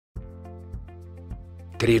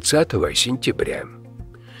30 сентября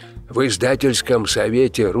в Издательском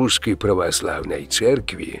совете Русской Православной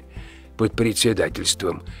Церкви под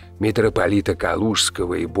председательством митрополита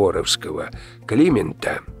Калужского и Боровского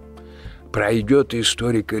Климента пройдет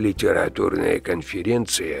историко-литературная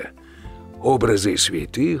конференция «Образы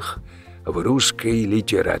святых в русской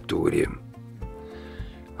литературе».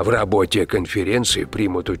 В работе конференции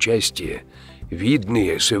примут участие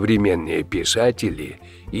видные современные писатели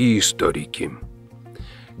и историки.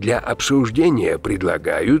 Для обсуждения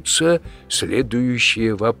предлагаются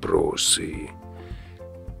следующие вопросы.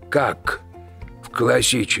 Как в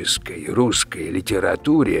классической русской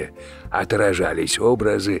литературе отражались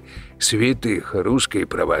образы святых Русской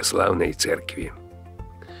Православной Церкви?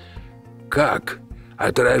 Как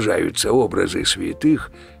отражаются образы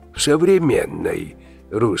святых в современной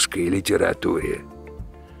русской литературе?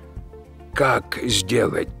 Как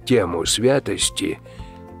сделать тему святости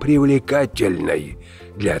привлекательной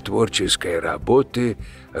для творческой работы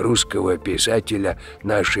русского писателя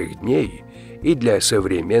наших дней и для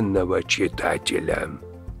современного читателя?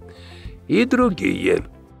 И другие